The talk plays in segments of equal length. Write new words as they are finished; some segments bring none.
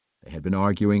They had been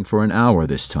arguing for an hour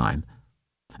this time,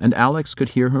 and Alex could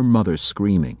hear her mother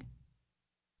screaming.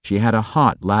 She had a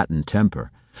hot Latin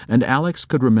temper, and Alex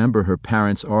could remember her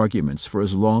parents' arguments for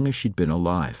as long as she'd been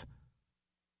alive.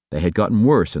 They had gotten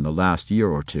worse in the last year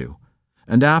or two,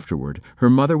 and afterward her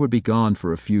mother would be gone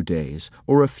for a few days,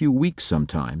 or a few weeks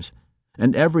sometimes,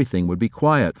 and everything would be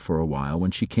quiet for a while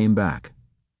when she came back.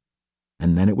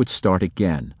 And then it would start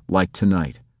again, like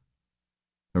tonight.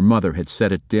 Her mother had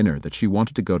said at dinner that she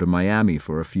wanted to go to Miami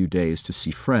for a few days to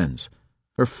see friends.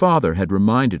 Her father had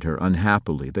reminded her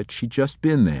unhappily that she'd just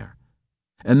been there,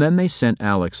 and then they sent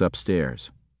Alex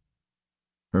upstairs.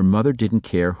 Her mother didn't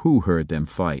care who heard them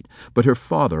fight, but her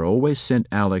father always sent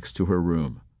Alex to her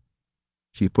room.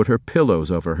 She put her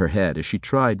pillows over her head as she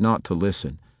tried not to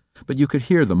listen, but you could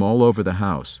hear them all over the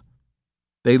house.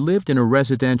 They lived in a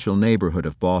residential neighborhood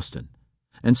of Boston,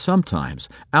 and sometimes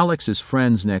Alex's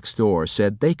friends next door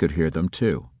said they could hear them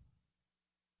too.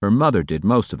 Her mother did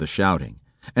most of the shouting,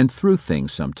 and threw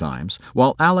things sometimes,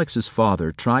 while Alex's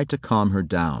father tried to calm her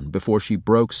down before she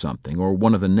broke something or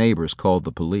one of the neighbors called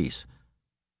the police.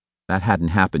 That hadn't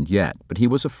happened yet, but he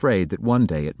was afraid that one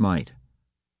day it might.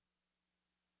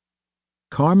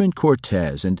 Carmen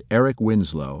Cortez and Eric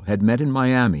Winslow had met in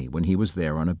Miami when he was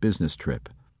there on a business trip.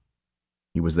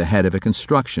 He was the head of a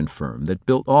construction firm that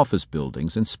built office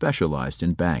buildings and specialized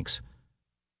in banks.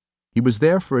 He was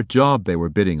there for a job they were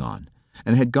bidding on,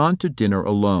 and had gone to dinner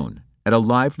alone at a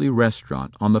lively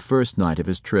restaurant on the first night of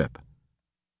his trip.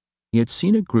 He had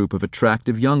seen a group of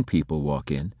attractive young people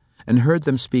walk in and heard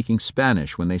them speaking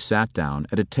Spanish when they sat down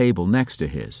at a table next to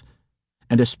his,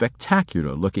 and a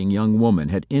spectacular-looking young woman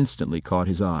had instantly caught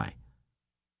his eye.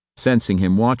 Sensing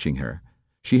him watching her,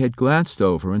 she had glanced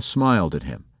over and smiled at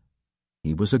him.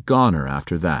 He was a goner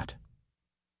after that.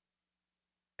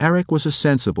 Eric was a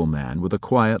sensible man with a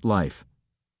quiet life.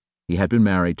 He had been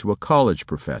married to a college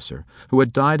professor who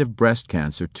had died of breast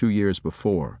cancer 2 years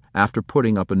before, after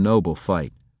putting up a noble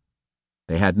fight.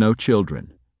 They had no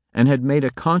children, and had made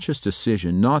a conscious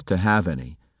decision not to have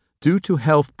any, due to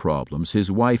health problems his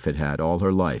wife had had all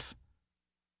her life.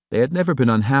 They had never been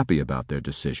unhappy about their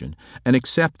decision, and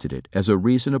accepted it as a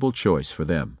reasonable choice for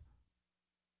them.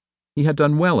 He had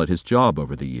done well at his job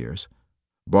over the years.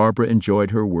 Barbara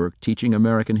enjoyed her work teaching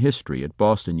American history at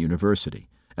Boston University,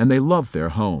 and they loved their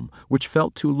home, which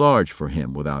felt too large for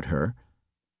him without her.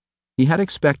 He had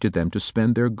expected them to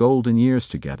spend their golden years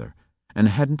together, and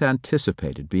hadn't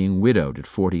anticipated being widowed at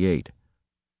 48.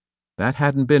 That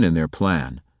hadn't been in their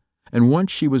plan, and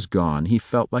once she was gone he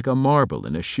felt like a marble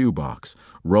in a shoebox,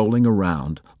 rolling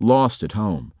around, lost at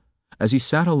home, as he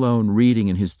sat alone reading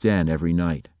in his den every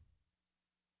night.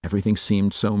 Everything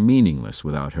seemed so meaningless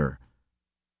without her.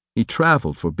 He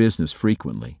traveled for business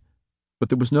frequently, but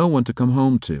there was no one to come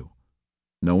home to,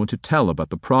 no one to tell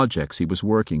about the projects he was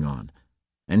working on,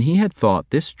 and he had thought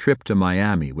this trip to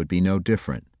Miami would be no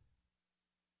different.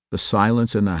 The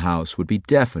silence in the house would be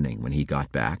deafening when he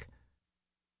got back.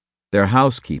 Their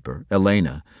housekeeper,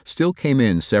 Elena, still came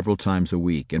in several times a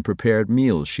week and prepared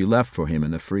meals she left for him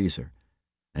in the freezer,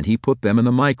 and he put them in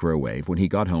the microwave when he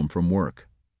got home from work.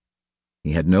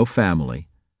 He had no family,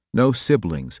 no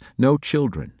siblings, no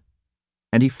children,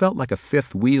 and he felt like a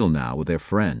fifth wheel now with their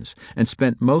friends, and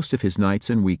spent most of his nights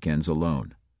and weekends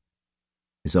alone.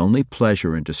 His only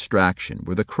pleasure and distraction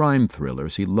were the crime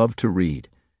thrillers he loved to read.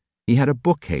 He had a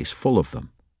bookcase full of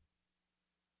them.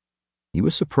 He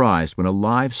was surprised when a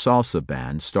live salsa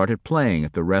band started playing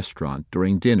at the restaurant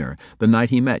during dinner the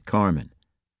night he met Carmen,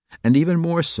 and even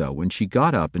more so when she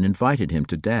got up and invited him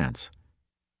to dance.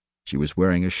 She was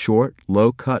wearing a short,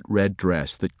 low-cut red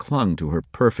dress that clung to her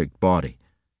perfect body,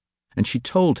 and she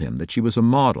told him that she was a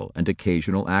model and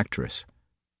occasional actress.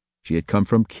 She had come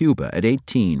from Cuba at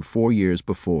 18 4 years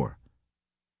before.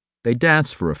 They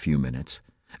danced for a few minutes,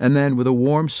 and then with a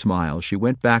warm smile she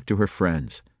went back to her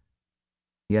friends.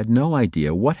 He had no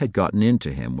idea what had gotten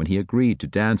into him when he agreed to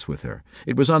dance with her.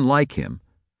 It was unlike him,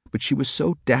 but she was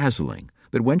so dazzling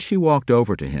that when she walked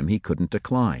over to him he couldn't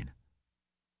decline.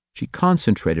 She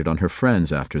concentrated on her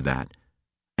friends after that,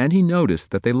 and he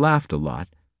noticed that they laughed a lot,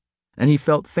 and he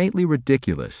felt faintly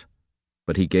ridiculous,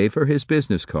 but he gave her his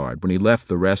business card when he left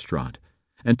the restaurant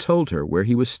and told her where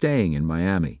he was staying in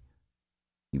Miami.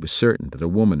 He was certain that a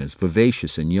woman as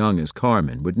vivacious and young as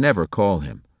Carmen would never call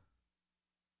him.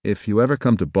 "If you ever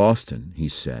come to Boston," he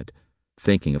said,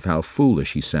 thinking of how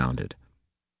foolish he sounded.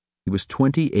 He was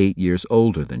 28 years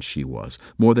older than she was,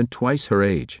 more than twice her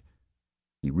age.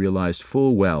 He realized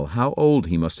full well how old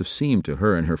he must have seemed to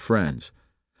her and her friends,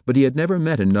 but he had never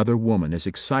met another woman as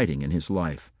exciting in his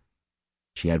life.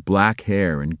 She had black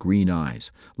hair and green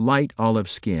eyes, light olive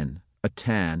skin, a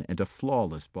tan, and a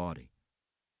flawless body.